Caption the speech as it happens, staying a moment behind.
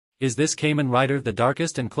Is this Kamen Rider the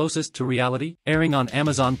darkest and closest to reality? Airing on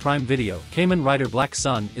Amazon Prime Video, Kamen Rider Black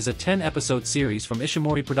Sun is a 10-episode series from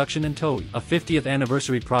Ishimori Production and Toei, a 50th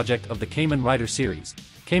anniversary project of the Kamen Rider series.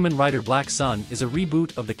 Kamen Rider Black Sun is a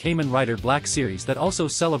reboot of the Kamen Rider Black series that also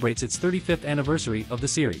celebrates its 35th anniversary of the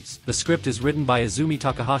series. The script is written by Izumi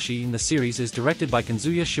Takahashi and the series is directed by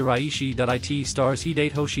Kazuya Shiraishi.it, stars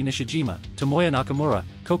Hidetoshi Nishijima, Tomoya Nakamura,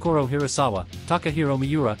 Kokoro Hirasawa, Takahiro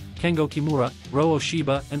Miura, Kengo Kimura, Rou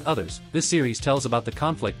Ohshiba, and others. This series tells about the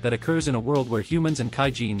conflict that occurs in a world where humans and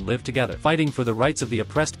kaijin live together, fighting for the rights of the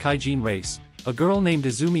oppressed kaijin race. A girl named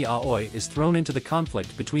Izumi Aoi is thrown into the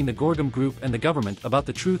conflict between the Gorgom group and the government about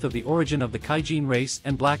the truth of the origin of the kaijin race,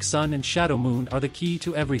 and Black Sun and Shadow Moon are the key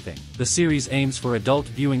to everything. The series aims for adult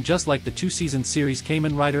viewing just like the two-season series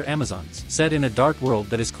Kamen Rider Amazons. Set in a dark world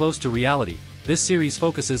that is close to reality, this series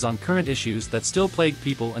focuses on current issues that still plague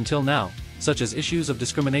people until now, such as issues of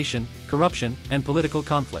discrimination, corruption, and political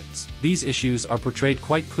conflicts. These issues are portrayed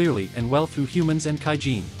quite clearly and well through humans and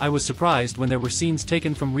kaijin. I was surprised when there were scenes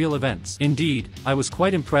taken from real events. Indeed, I was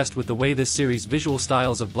quite impressed with the way this series' visual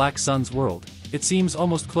styles of Black Sun's world. It seems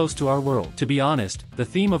almost close to our world. To be honest, the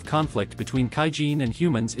theme of conflict between kaijin and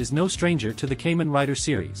humans is no stranger to the Kamen Rider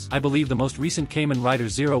series. I believe the most recent Kamen Rider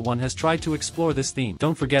 01 has tried to explore this theme.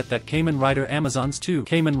 Don't forget that Kamen Rider Amazons 2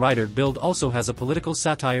 Kamen Rider Build also has a political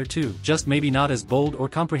satire too, just maybe not as bold or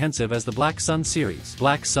comprehensive as the Black Sun series.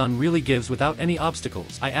 Black Sun really gives without any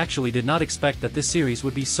obstacles. I actually did not expect that this series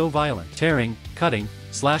would be so violent. Tearing, cutting,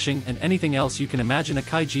 slashing, and anything else you can imagine a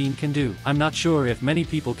kaijin can do. I'm not sure if many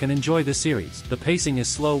people can enjoy this series. The pacing is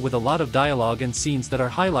slow with a lot of dialogue and scenes that are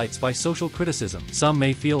highlights by social criticism. Some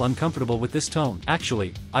may feel uncomfortable with this tone.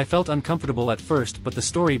 Actually, I felt uncomfortable at first, but the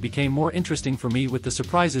story became more interesting for me with the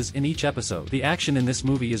surprises in each episode. The action in this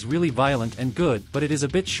movie is really violent and good, but it is a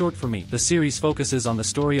bit short for me. The series focuses on the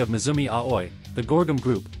story of Izumi Aoi, the Gorgom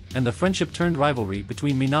group, and the friendship-turned-rivalry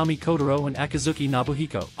between Minami Kotaro and Akizuki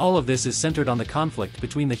Nobuhiko. All of this is centered on the conflict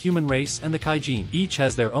between the human race and the kaijin. Each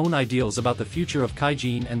has their own ideals about the future of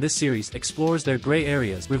kaijin, and this series explores their gray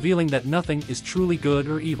areas, revealing that nothing is truly good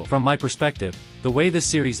or evil. From my perspective, the way this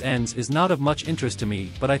series ends is not of much interest to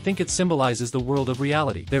me, but I think it symbolizes the world of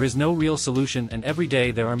reality. There is no real solution, and every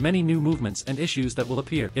day there are many new movements and issues that will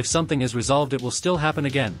appear. If something is resolved, it will still happen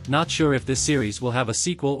again. Not sure if this series will have a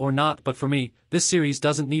sequel or not, but for me, this series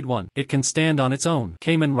doesn't need one. It can stand on its own.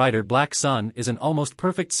 Kamen Rider Black Sun is an almost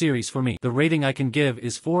perfect series for me. The rating I can give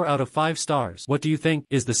is 4 out of 5 stars. What do you think?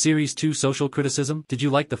 Is the series too social criticism? Did you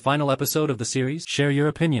like the final episode of the series? Share your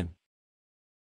opinion.